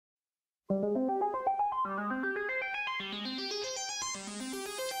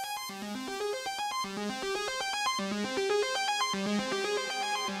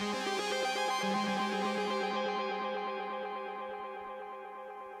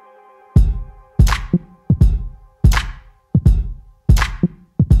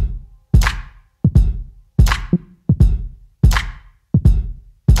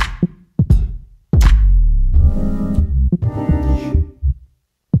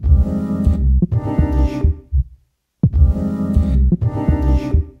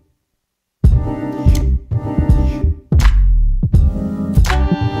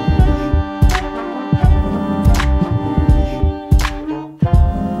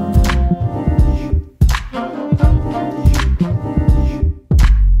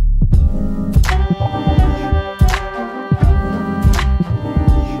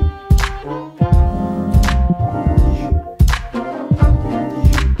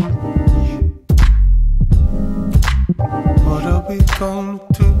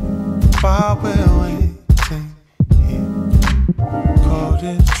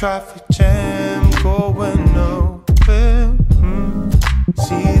Traffic jam going nowhere.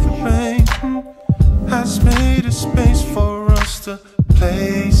 See the rain has made a space for us to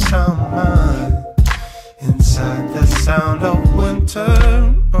place our mind inside the sound of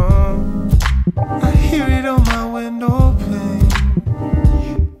winter. I hear it on my window pane,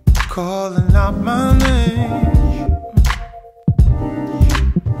 calling out my name,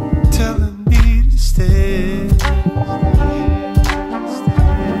 telling me to stay.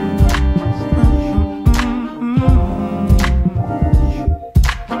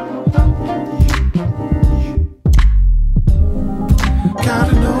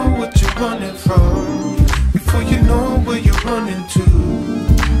 Gotta know what you're running from before you know where you're running to.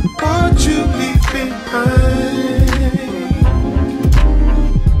 What you leave behind.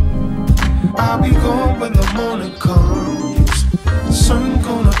 I'll be gone when the morning comes. The sun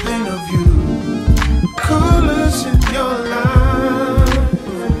gonna paint a view, colors in your life.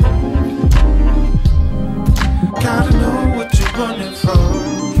 Gotta know what you're running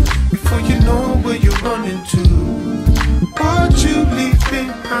from before you know where you're running to. What you leave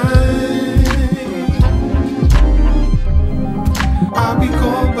behind. I'll be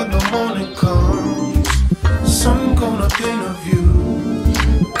gone when the morning comes. Sun gonna paint a view,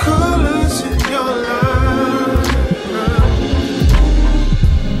 colors in your life.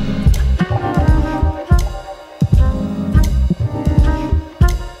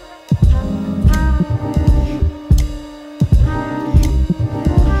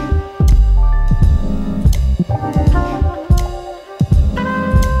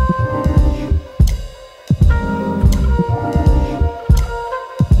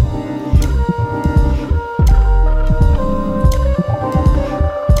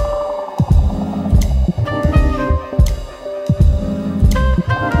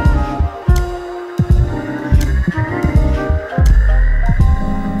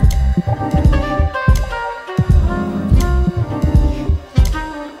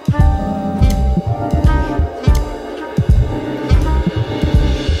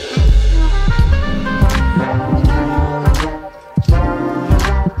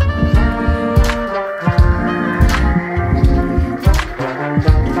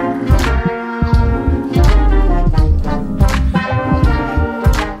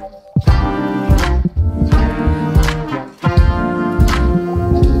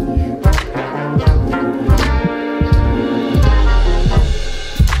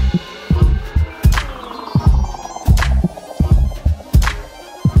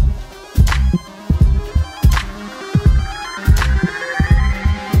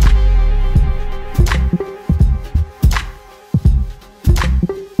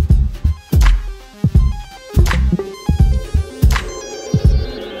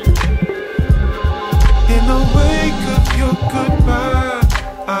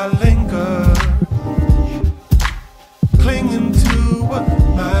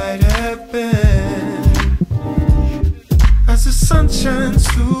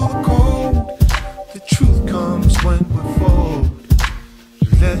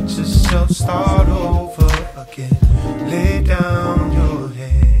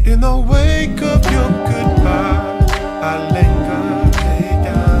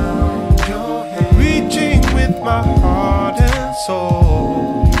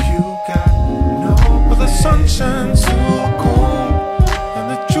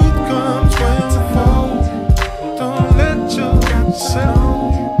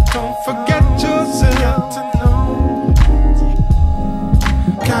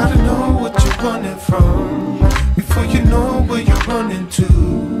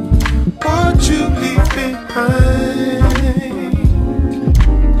 you leave behind?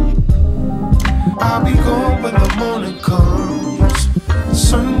 I'll be gone when the morning comes. The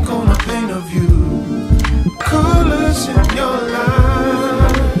sun gonna paint a view, colors in your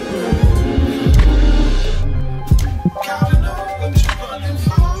life. Gotta know what you're running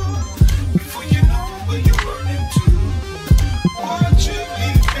for before you know where you're running to. What you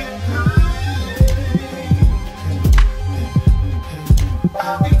leave behind.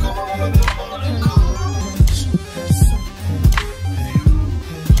 I'll be gone when the morning comes.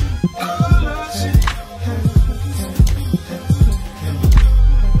 Colors in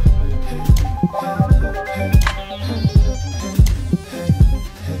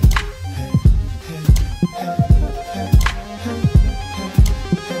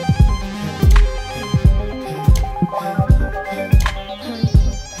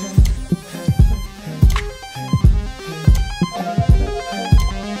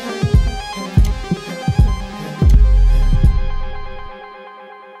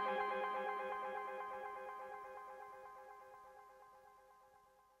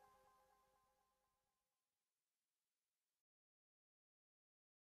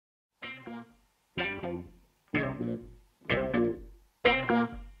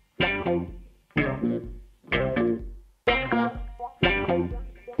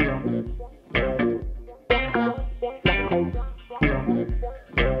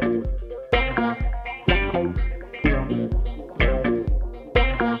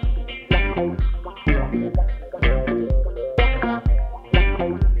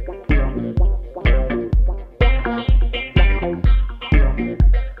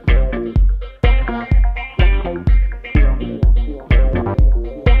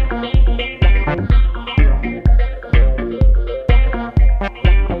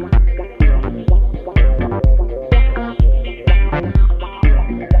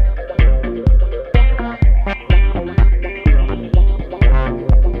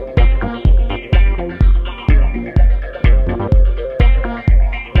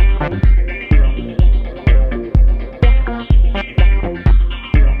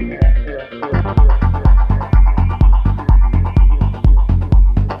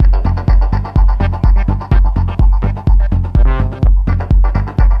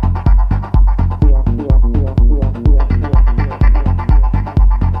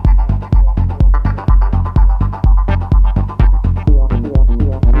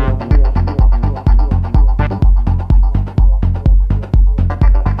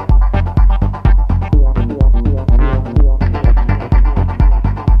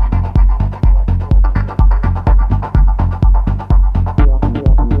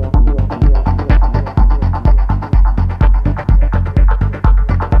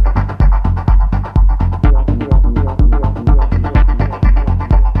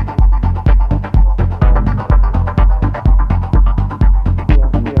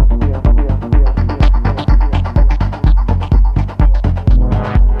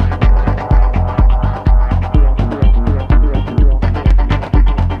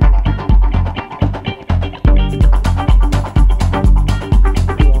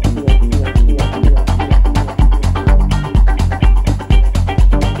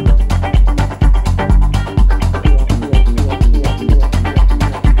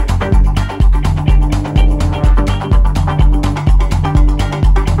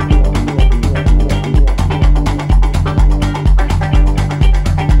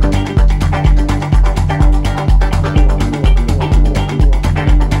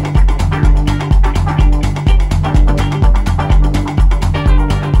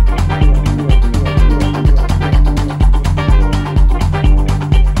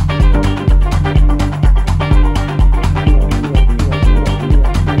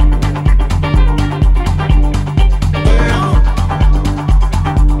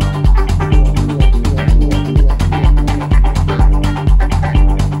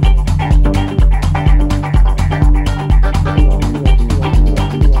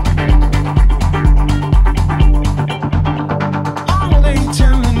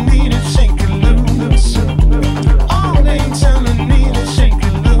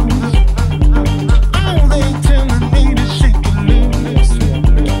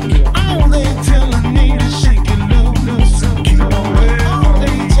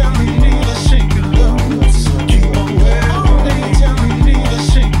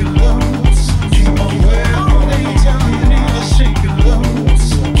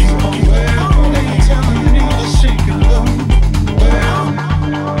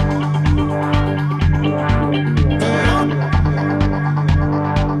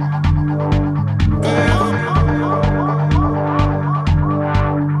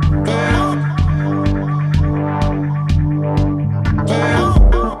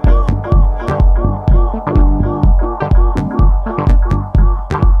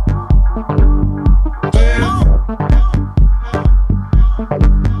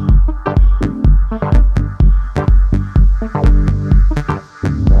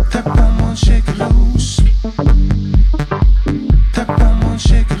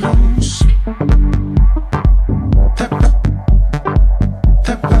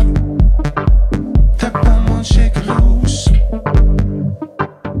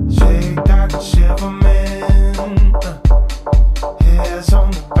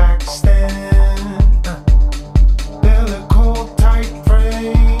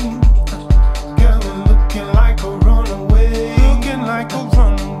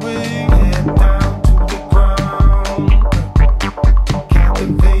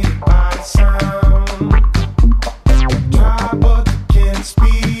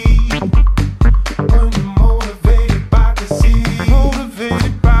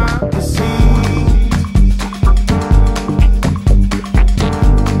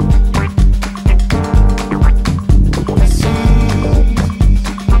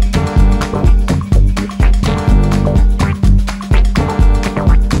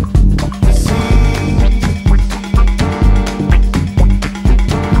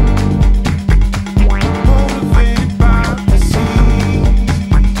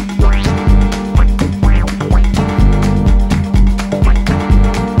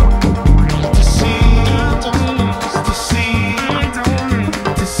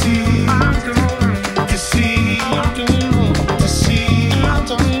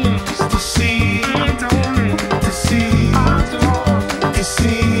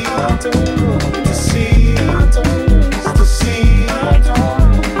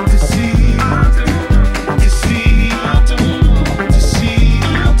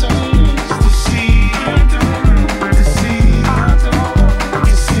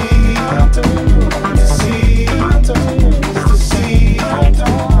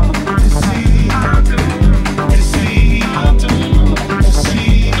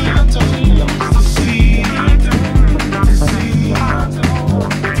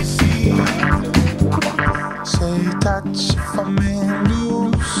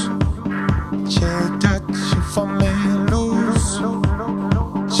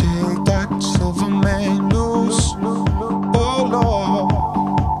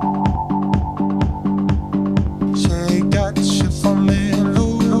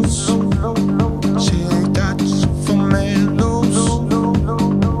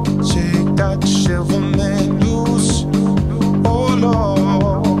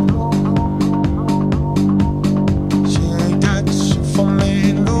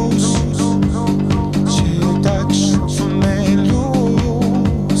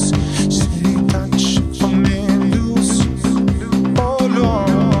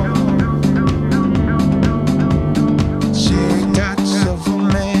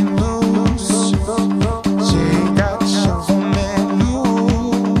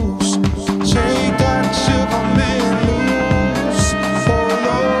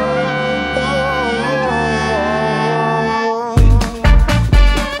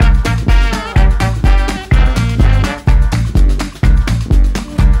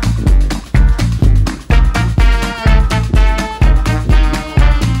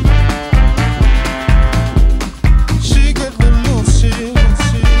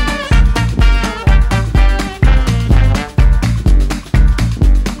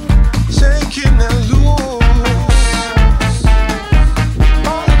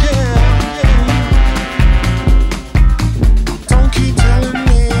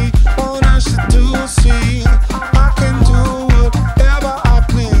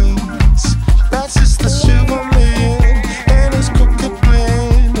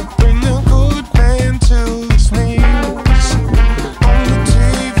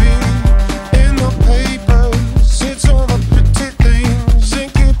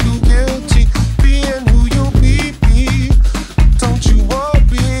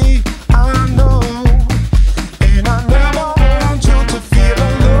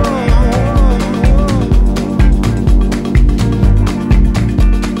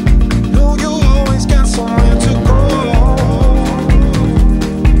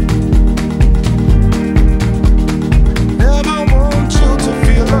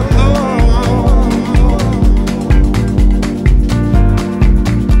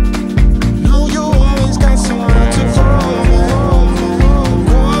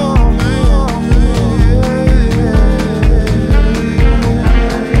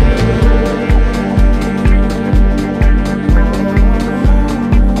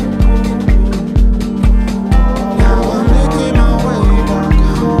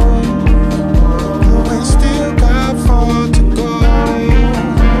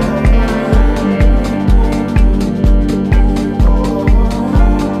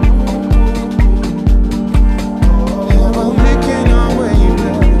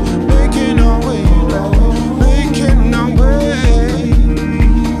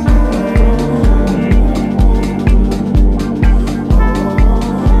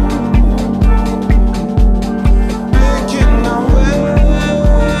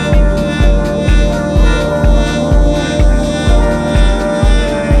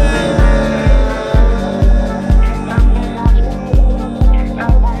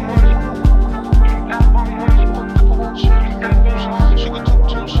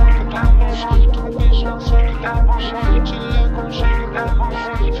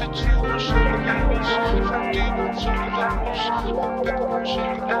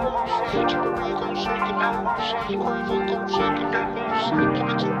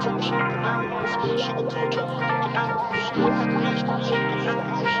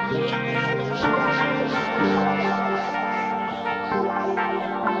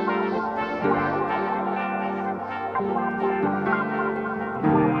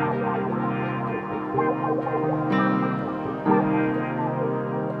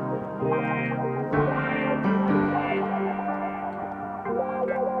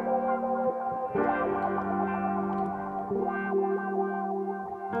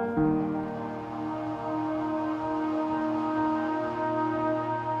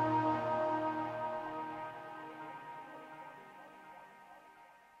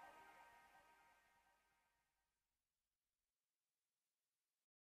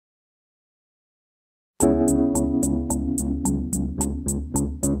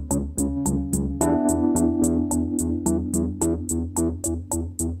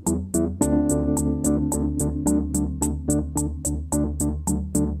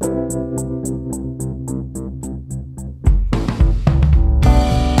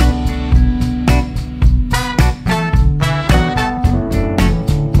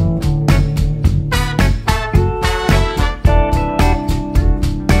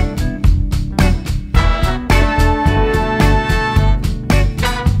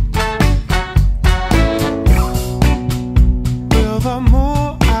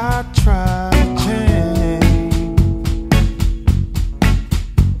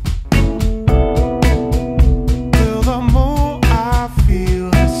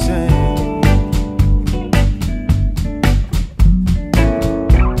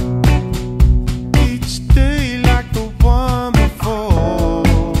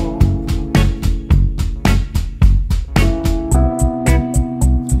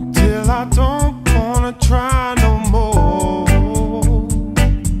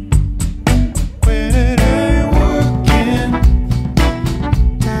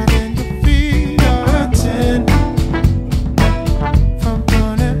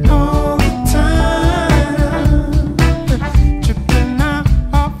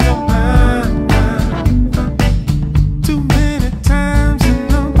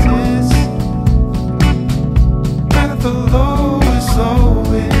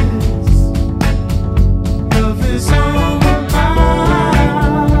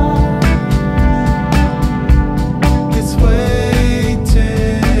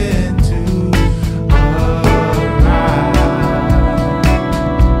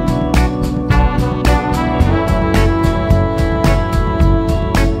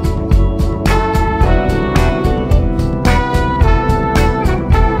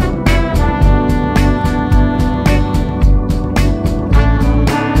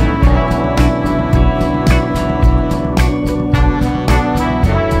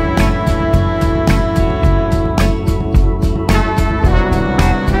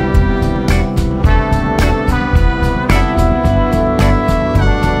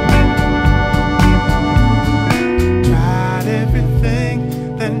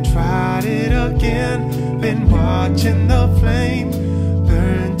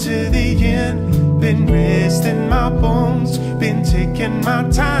taking my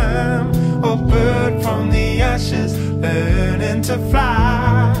time. A bird from the ashes, learning to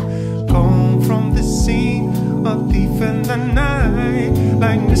fly. Home from the sea, a thief in the night.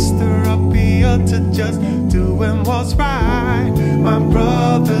 Like Mr. Up here to just doing what's right. My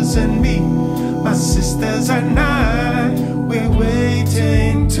brothers and me, my sisters and I, we're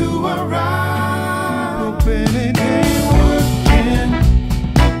waiting to arrive. Hoping it ain't working.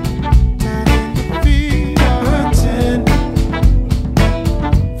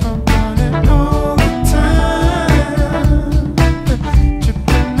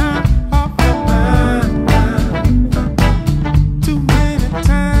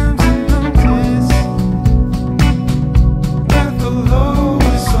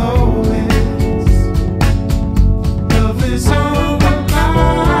 Love is all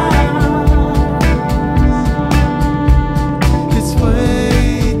about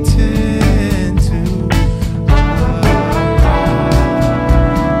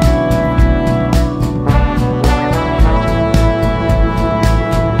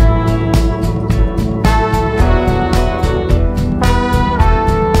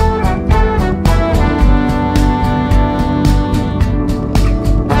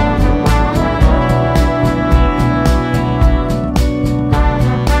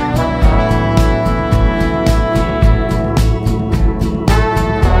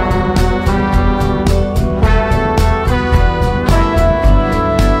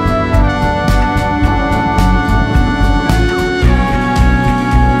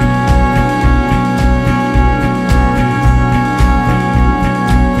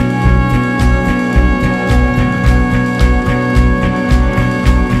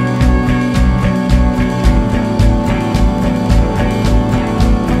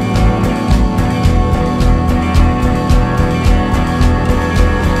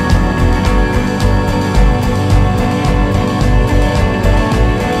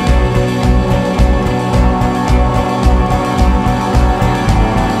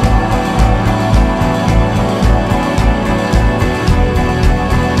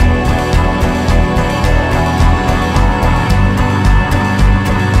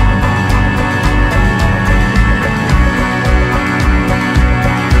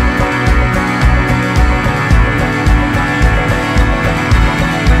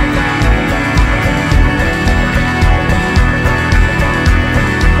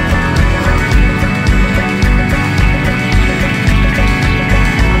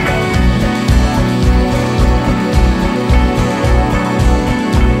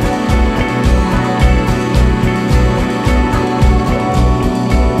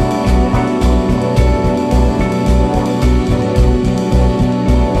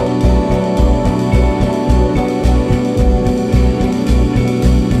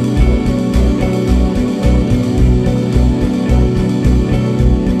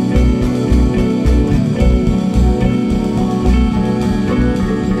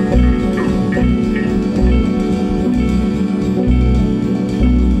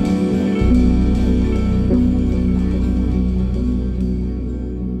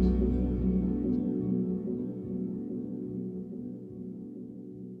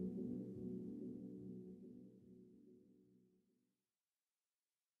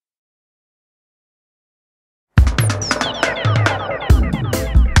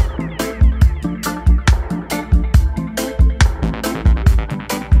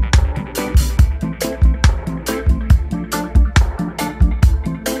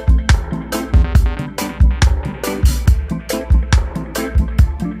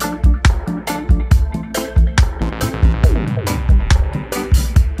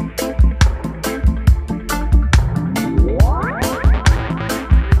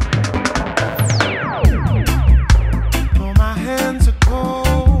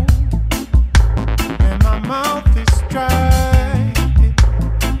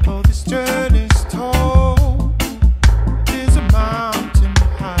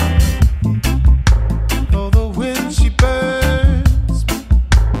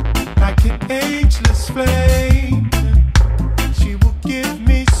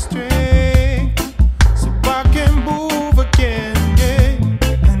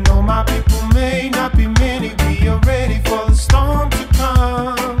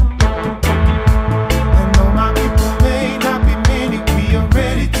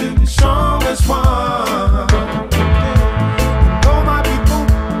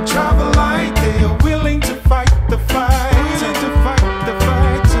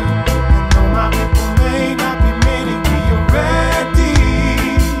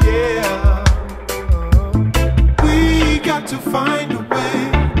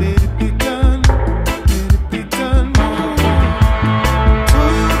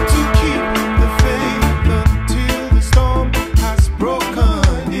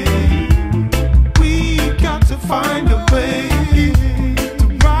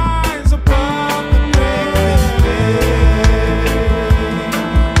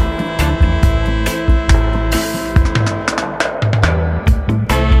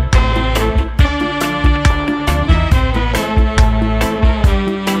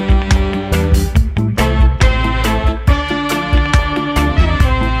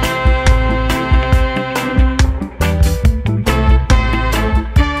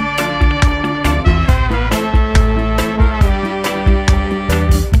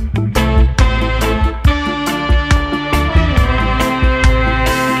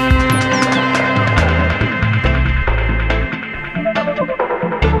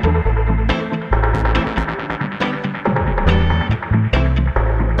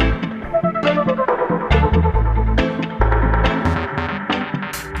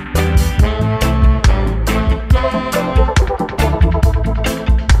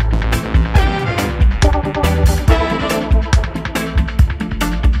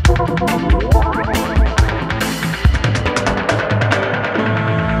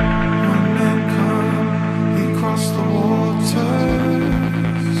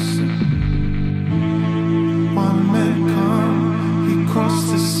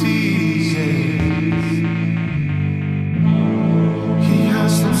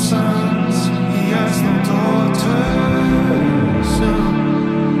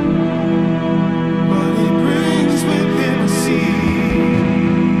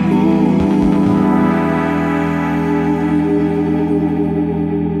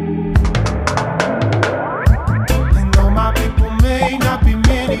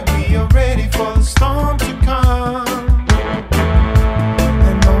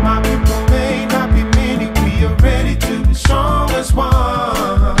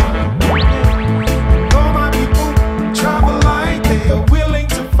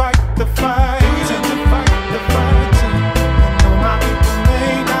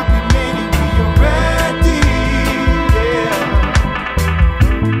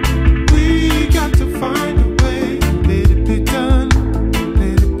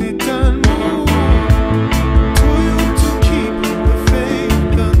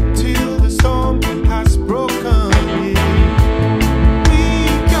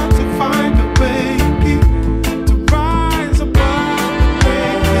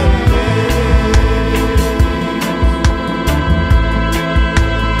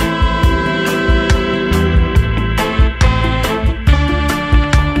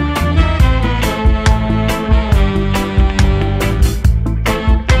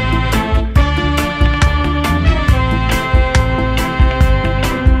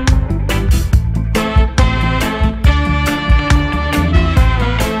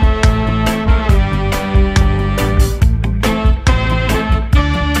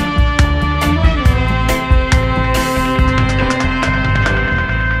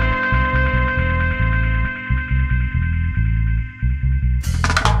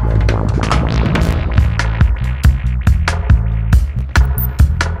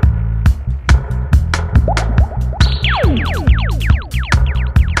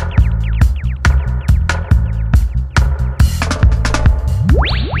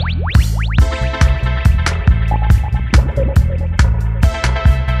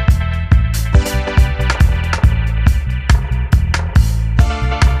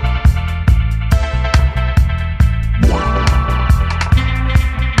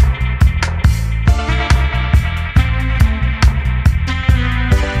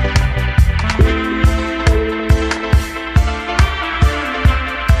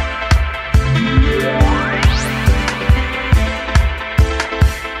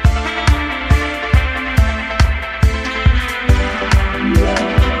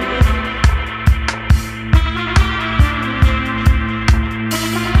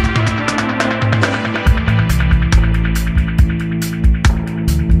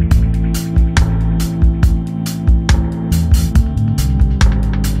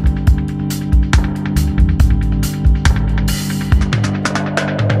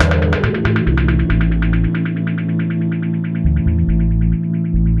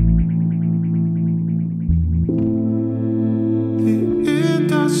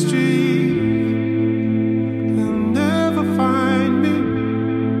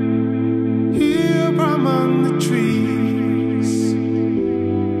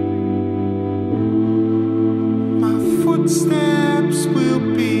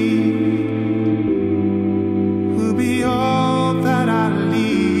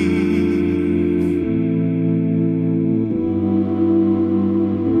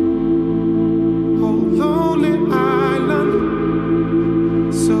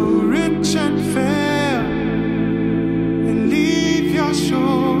so rich and fair, and leave your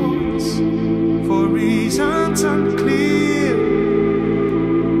shores for reasons unclear,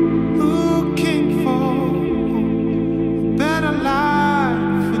 looking for a better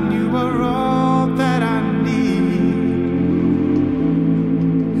life, and you are all that I need.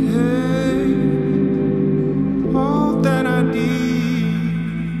 Hey, all that I need.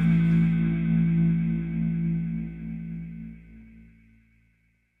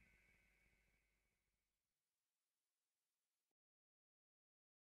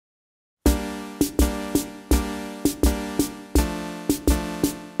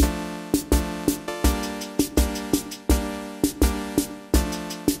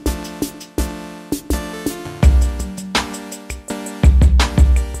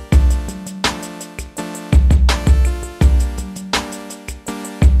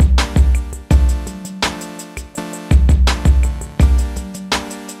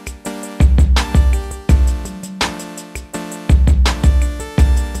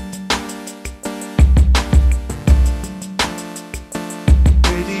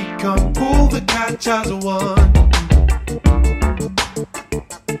 Come pull the catch as a one.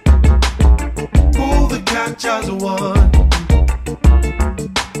 Pull the catch as a one.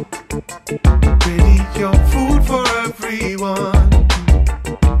 Ready your food for everyone.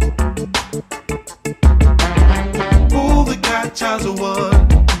 Pull the catch as a one.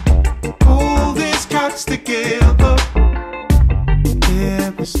 Pull these cats together.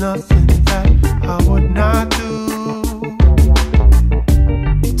 There is nothing that I would not do.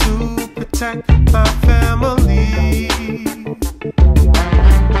 Protect my family.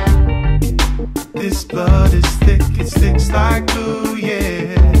 This blood is thick, it sticks like glue,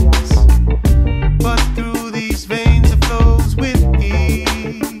 yes. But through these veins it flows with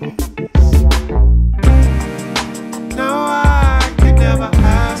ease. Now I could never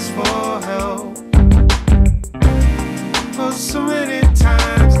ask for help, for so many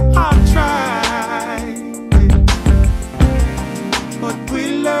times I've tried it, but we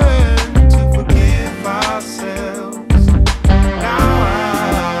learn ourselves. Now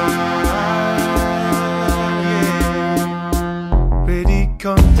yeah. Ready,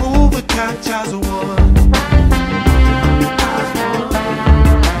 come pull the catch as a one.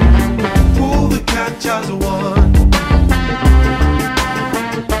 Pull the catch as a one.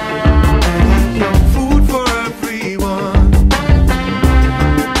 Ready, come food for everyone.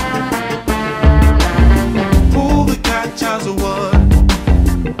 Pull the catch as a one.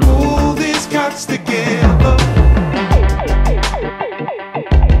 Pull these cats together.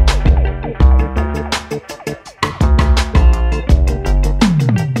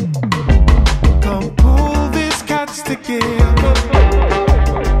 Come pull these cats together.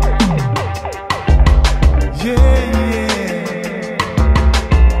 Yeah, yeah.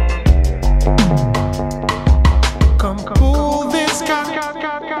 Come pull this cat.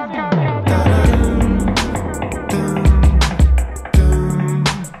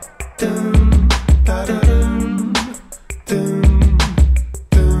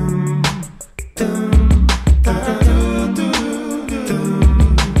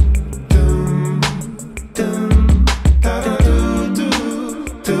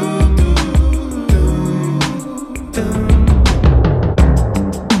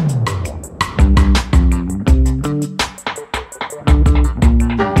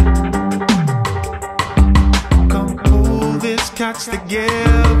 Cats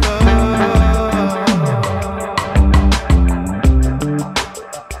together.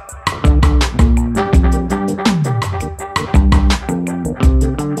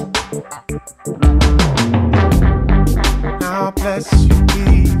 Now bless you be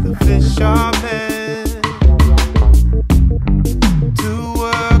the fisherman to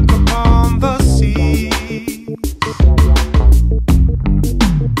work upon the seas.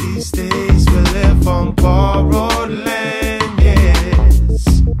 These days we live on borrowed land.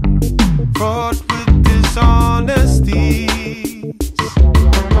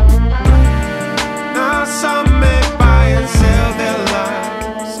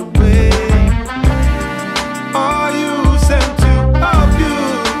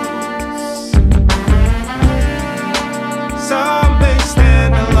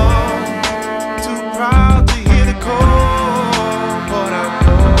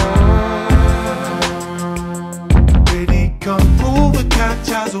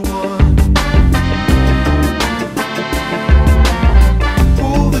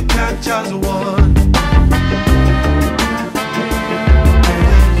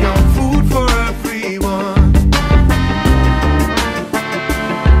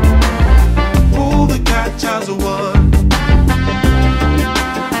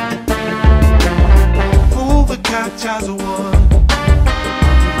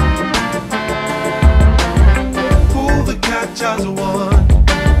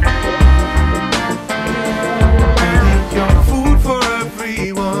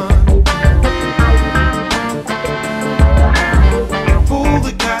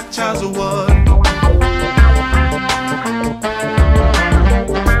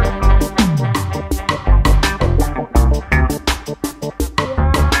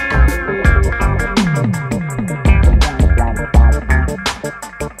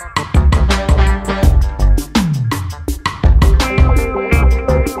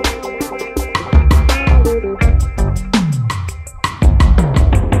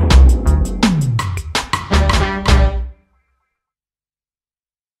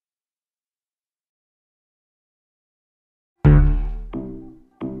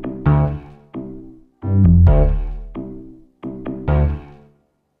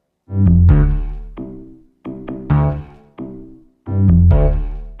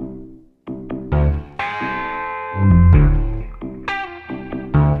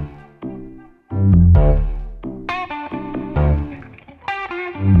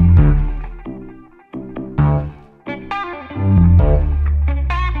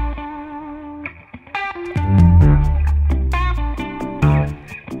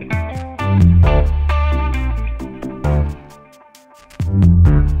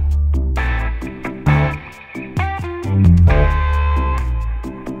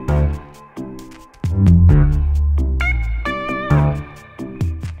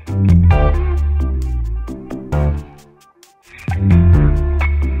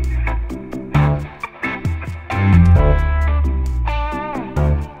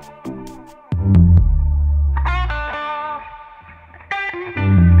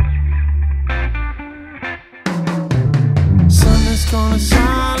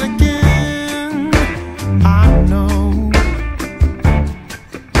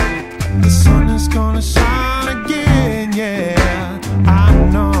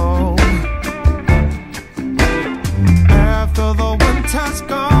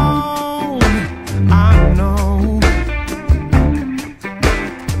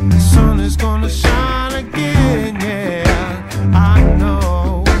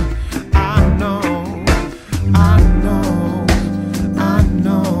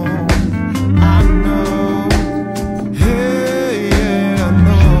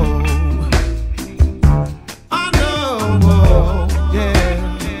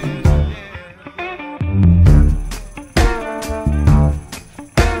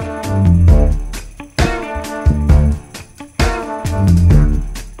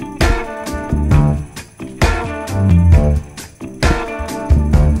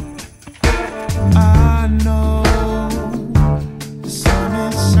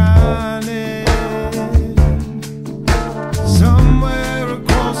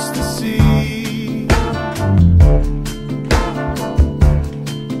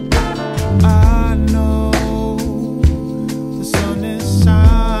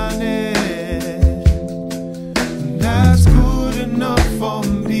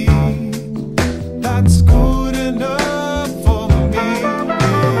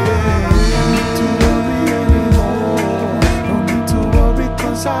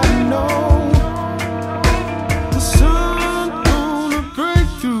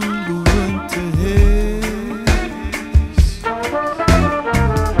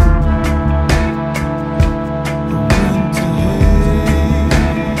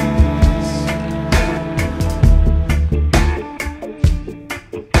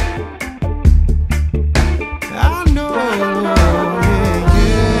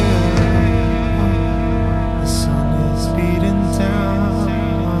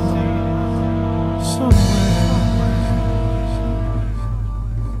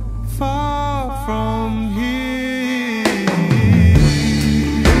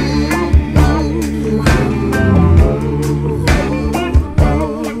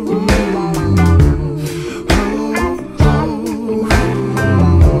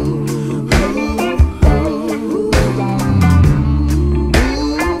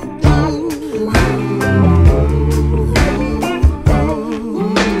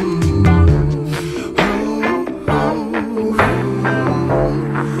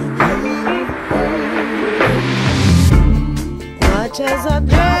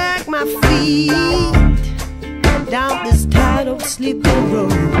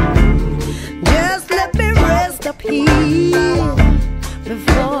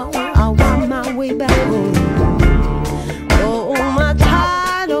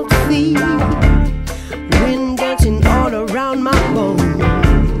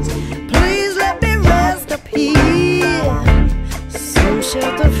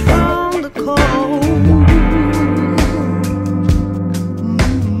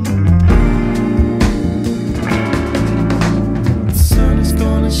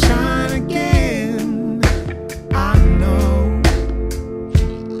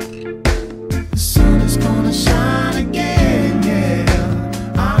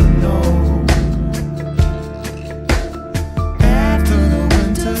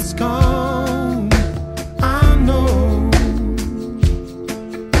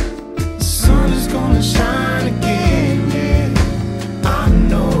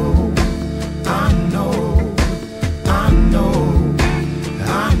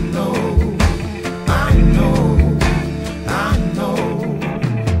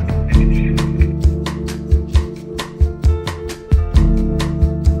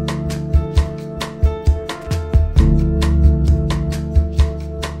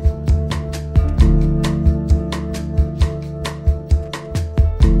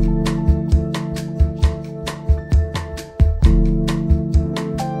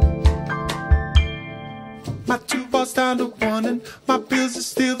 down to one and my bills are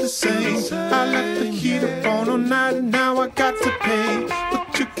still the same. I left the heater on all night and now I got to pay.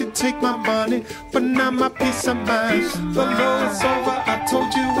 But you can take my money, but not my peace of mind. The low is over, I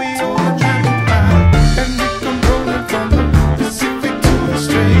told you we all had to ride. And we come rolling from the Pacific to the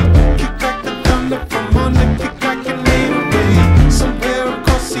Strait. Kick like the thunder from under, kick like an 808. Somewhere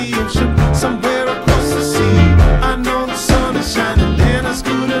across the ocean, somewhere across the sea. I know the sun is shining and it's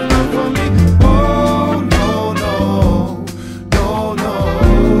good enough for me. Oh no, no, no, no.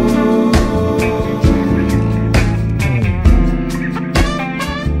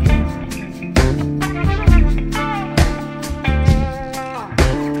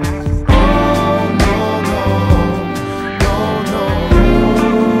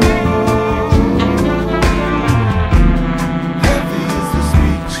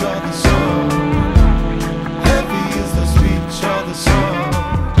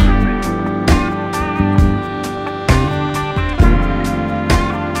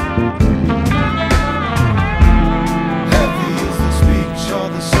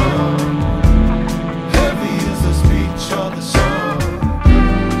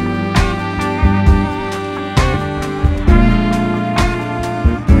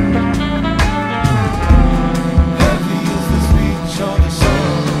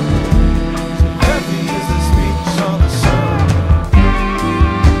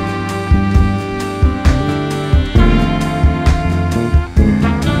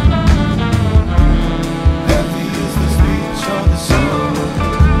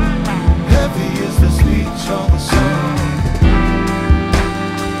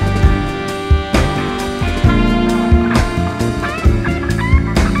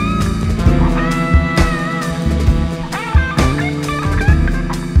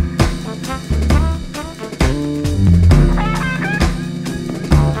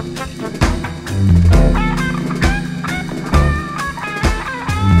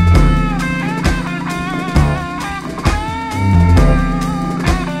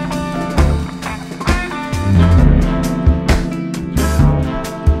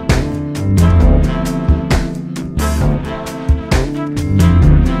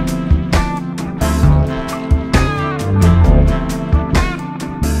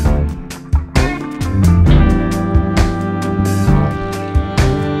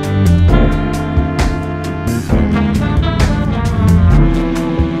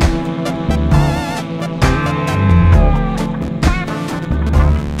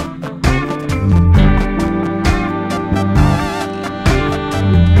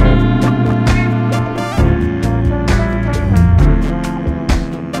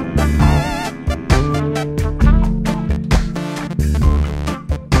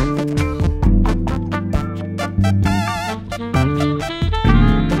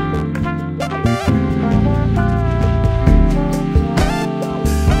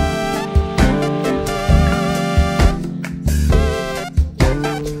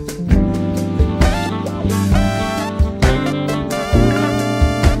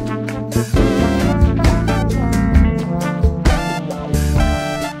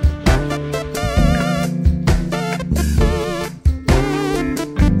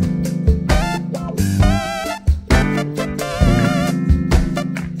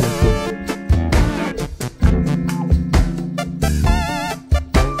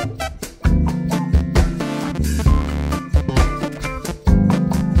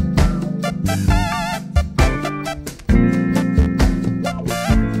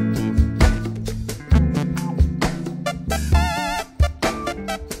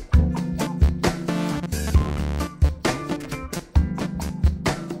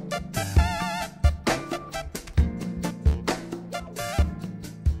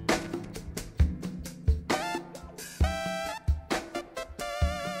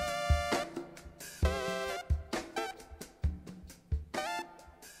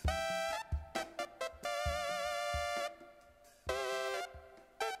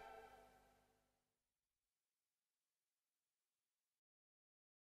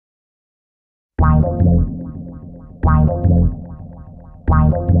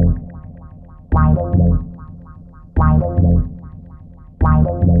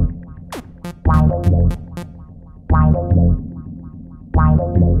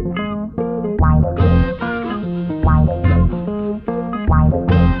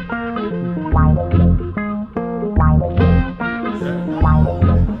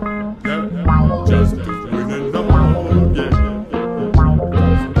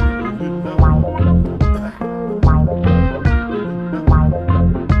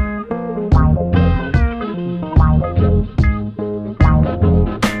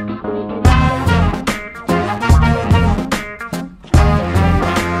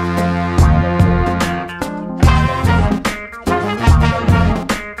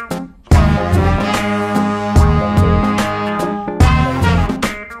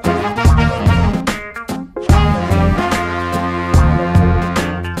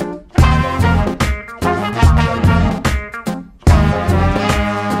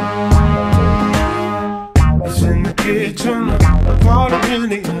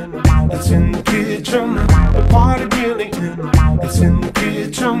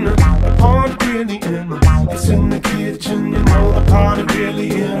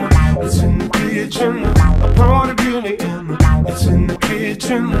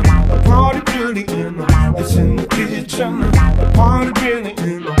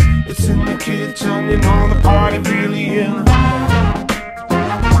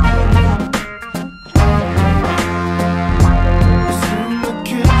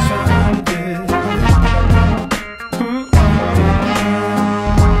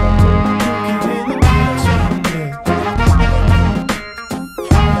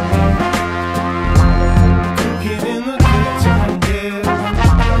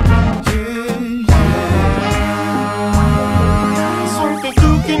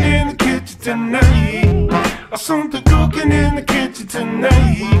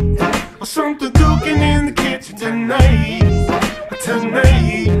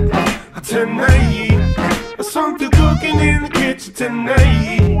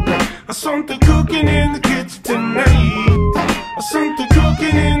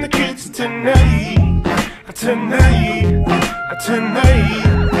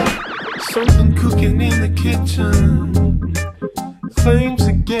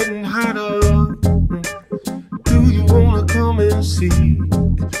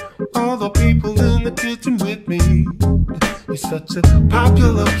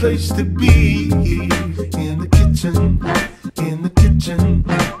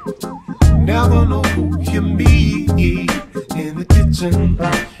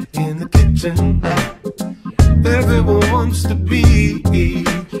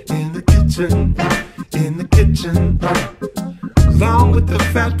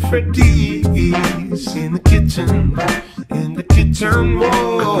 Freddys in the kitchen,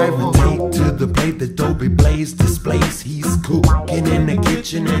 whoa. I gravitate to the plate that Dobie Blaze displays. He's cooking in the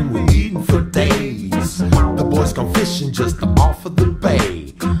kitchen and we're eating for days. The boys gone fishing just off of the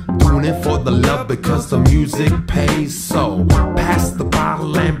bay, doing it for the love because the music pays. So pass the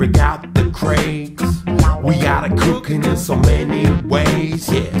bottle and bring out the crates. We gotta cooking in so many ways,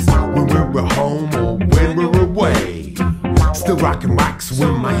 yes. When we're at home or when we're away, still rocking rocks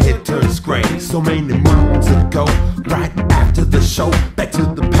when my head turns gray. So many moons ago, right after the show, back to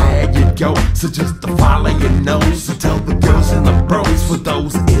the pad you go. So just to follow your nose, so tell the girls and the bros, for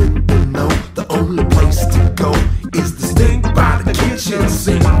those in the know, the only place to go is the stink by the kitchen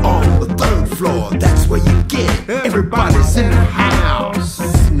sink on the third floor. That's where you get it. Everybody's in the house.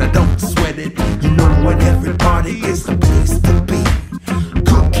 Now don't sweat it, you know when everybody is the place to be.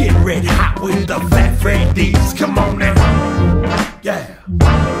 Cooking red hot with the fat Freddys. Come on now. Yeah.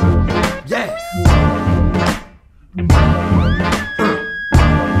 Yeah.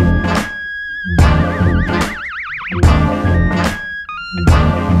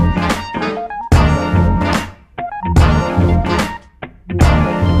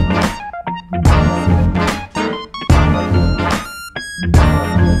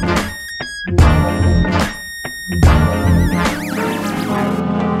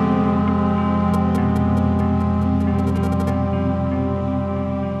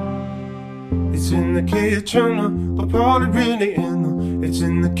 It's in the kitchen, the party really in. It's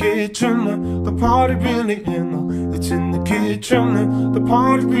in the kitchen, the party really in. It's in the kitchen, the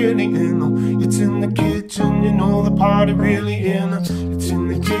party really in. It's in the kitchen, you know the party really in. It's in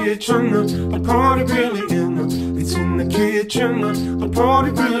the kitchen, the party really in. It's in the kitchen, the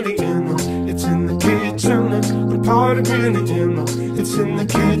party really in. It's in the kitchen, the party really in. It's in the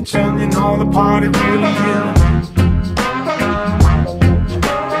kitchen, you know the party really in.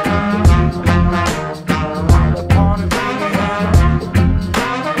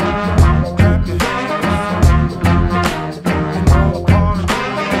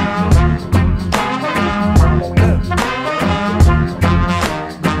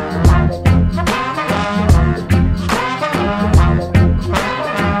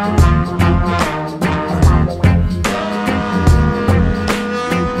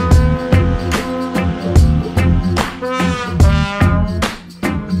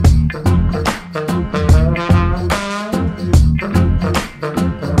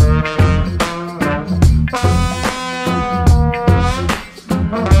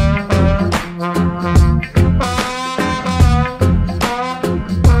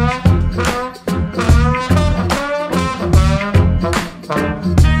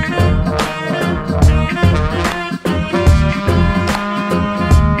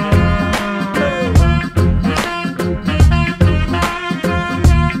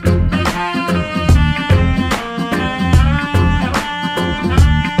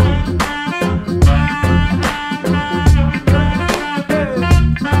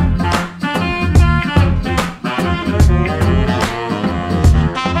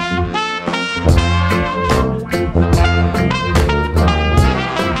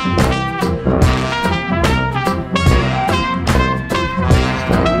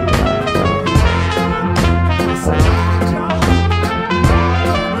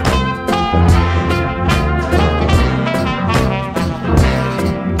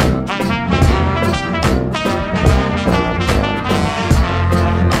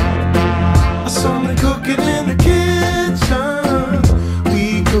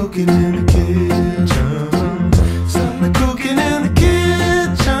 cooking in the kitchen. Something cooking in the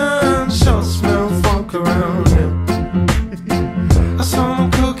kitchen. Sure smell funk around here. I saw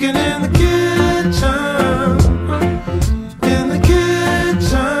them cooking in the kitchen. In the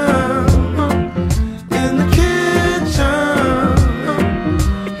kitchen. In the kitchen.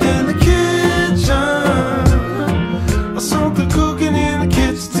 In the kitchen. Something cooking in the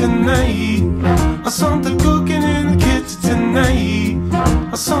kitchen tonight. Something cooking in the kitchen tonight.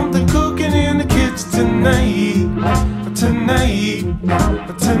 Something cooking in the kitchen tonight. Tonight,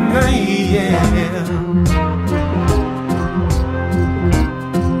 tonight, yeah.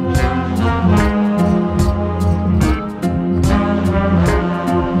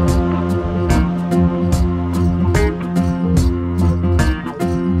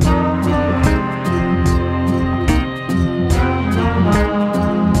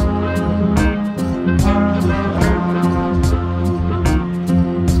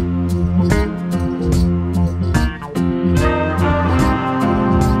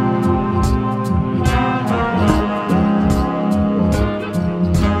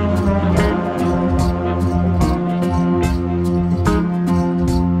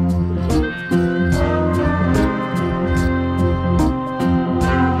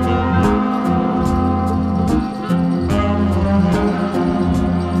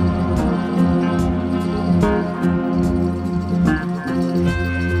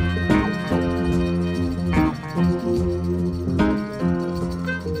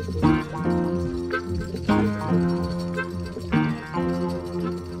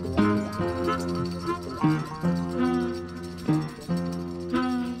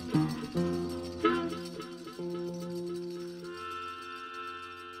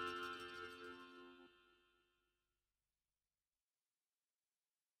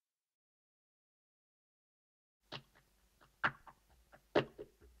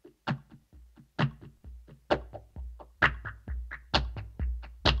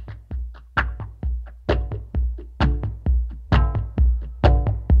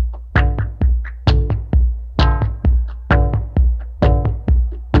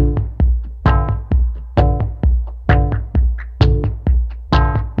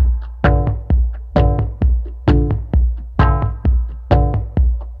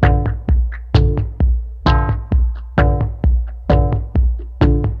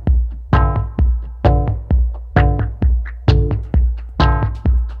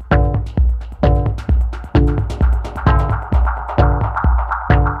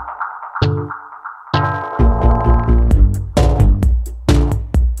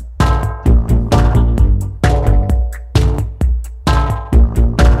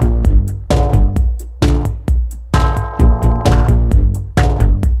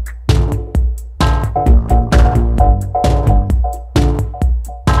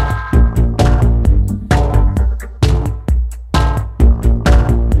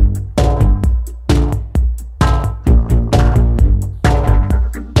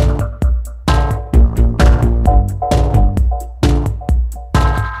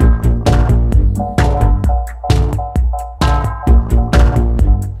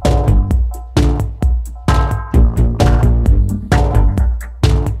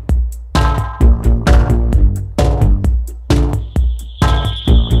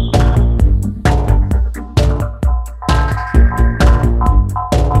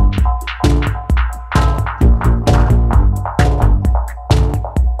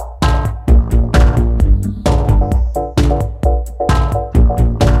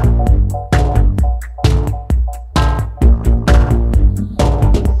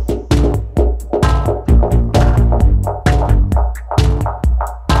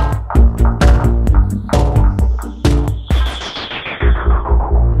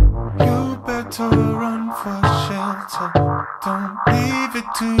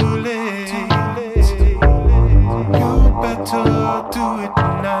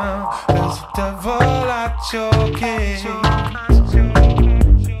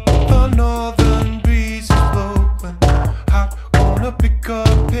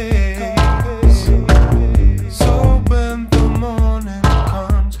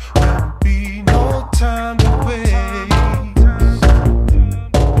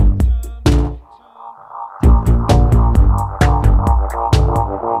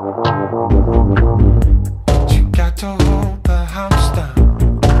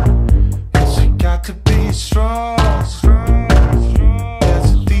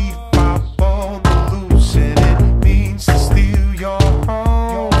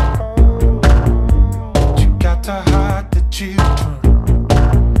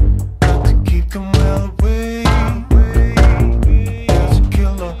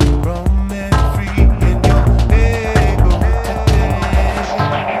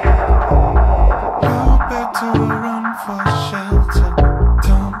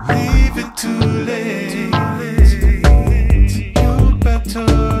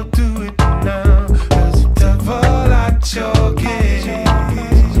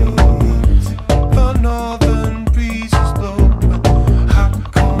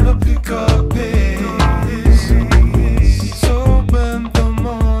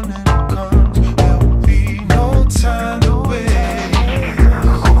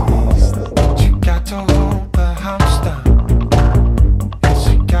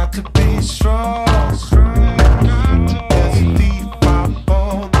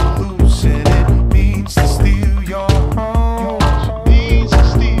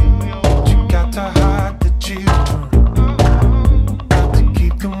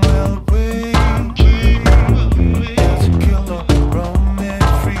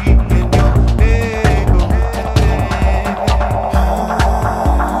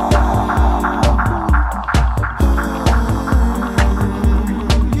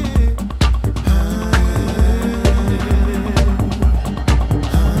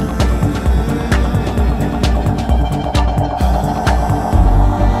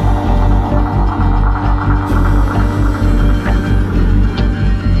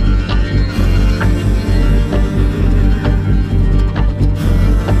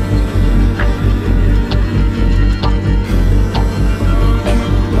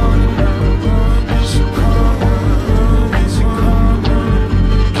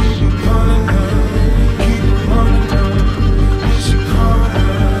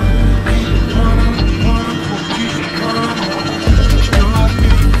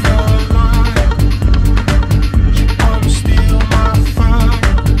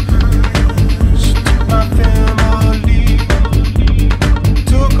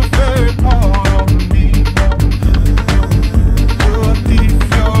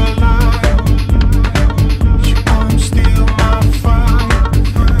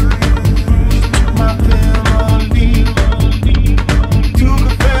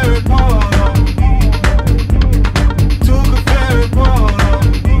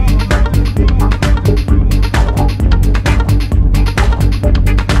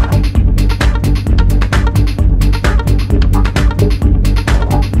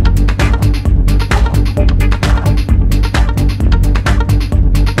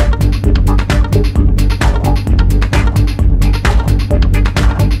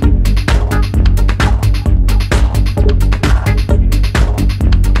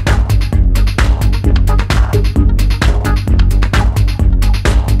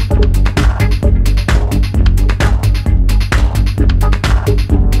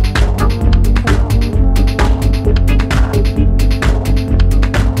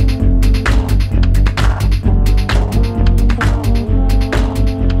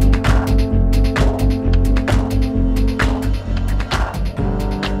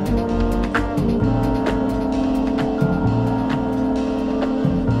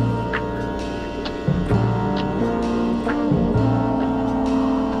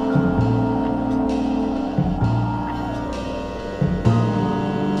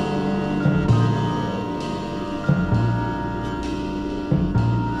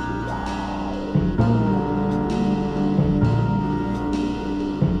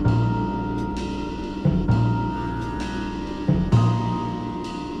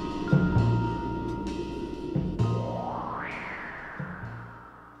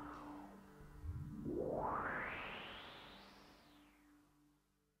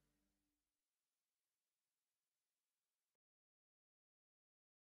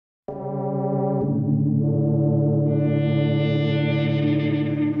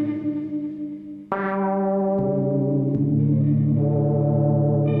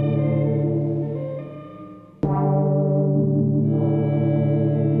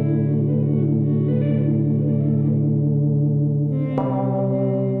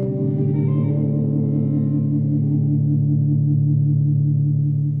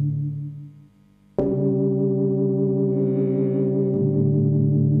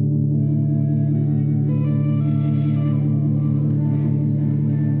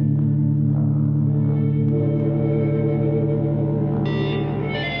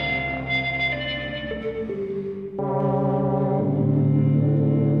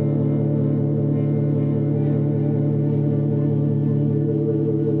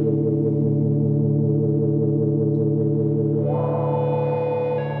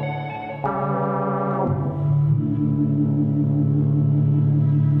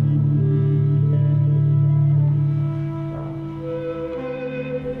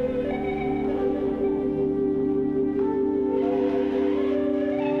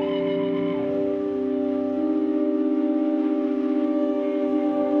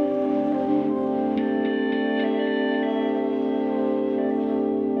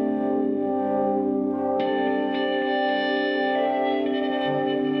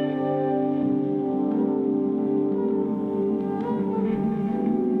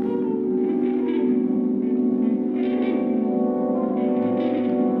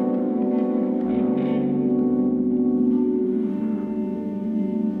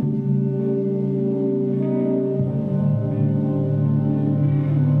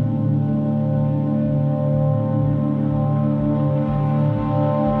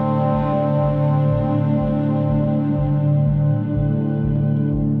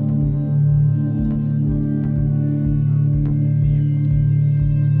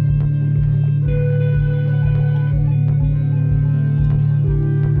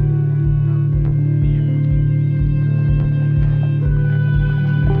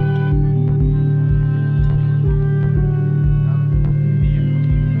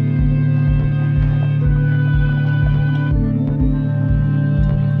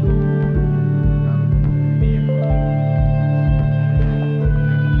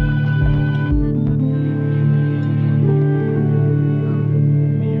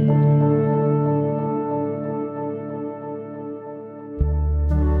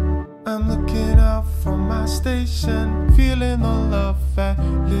 I'm looking out from my station, feeling the love that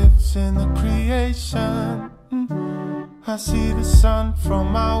lives in the creation. I see the sun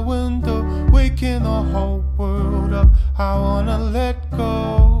from my window, waking the whole world up. I wanna let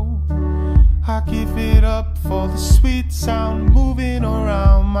go. I give it up for the sweet sound moving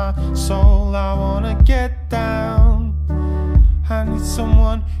around my soul. I wanna get down. I need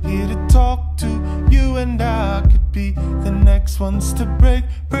someone here to talk to. You and I could be the next ones to break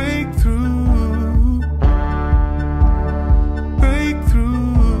through. Break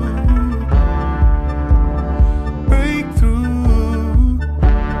through. Break through.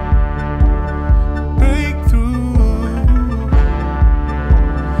 Break through.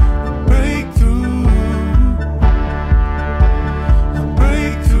 Break through.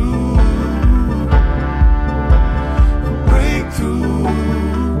 Break through. Break through.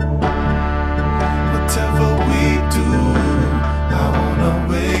 Whatever we do, I wanna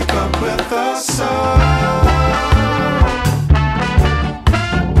wake up with the sun.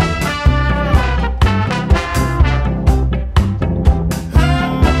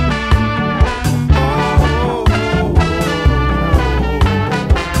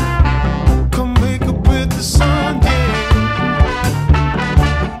 Come wake up with the sun,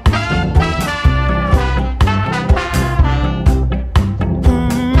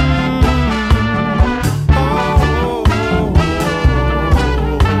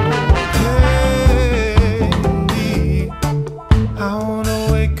 I wanna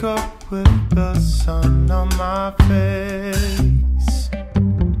wake up with the sun on my face.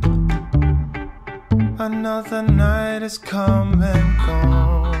 Another night has come and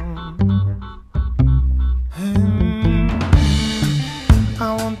gone.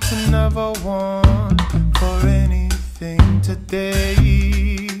 I want to never want for anything today,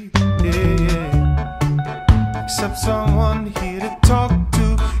 except someone here to talk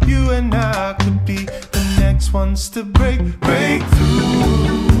to. You and I could be the next ones to break through.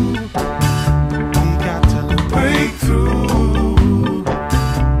 We got to break through.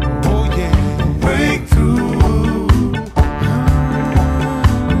 Oh yeah, break through.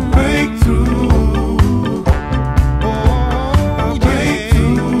 Break through. Oh, break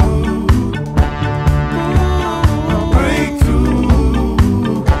through. Break through.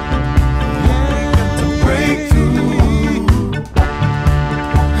 Got to break through.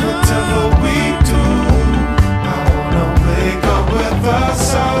 Whatever we do, I wanna wake up with the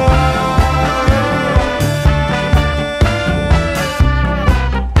sun.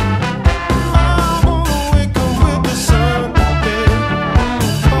 I wanna wake up with the sun, yeah.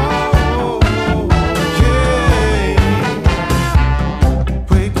 Oh, yeah.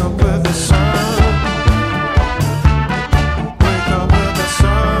 Wake up with the sun. Wake up with the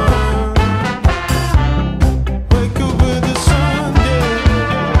sun. Wake up with the sun, yeah.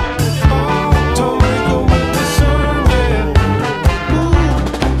 Oh, don't wake up with the sun, yeah. Ooh,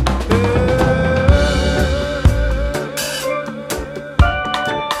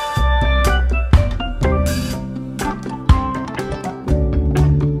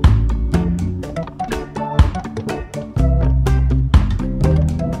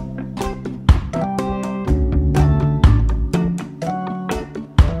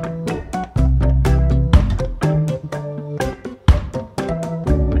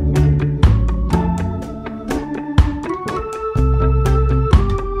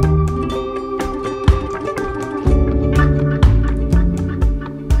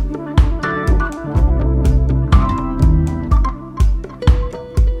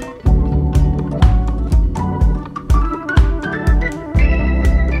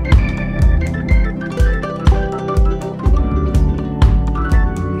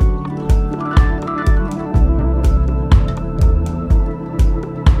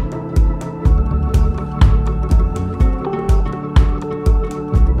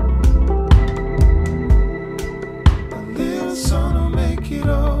 a little sun will make it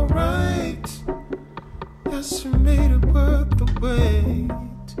alright. Yes, you made it worth the wait.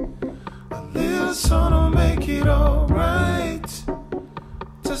 A little sun will make it alright,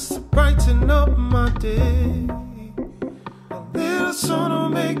 just to brighten up my day. A little sun will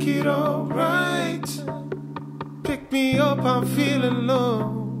make it alright. Pick me up, I'm feeling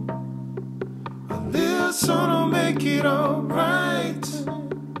low. A little sun will make it alright.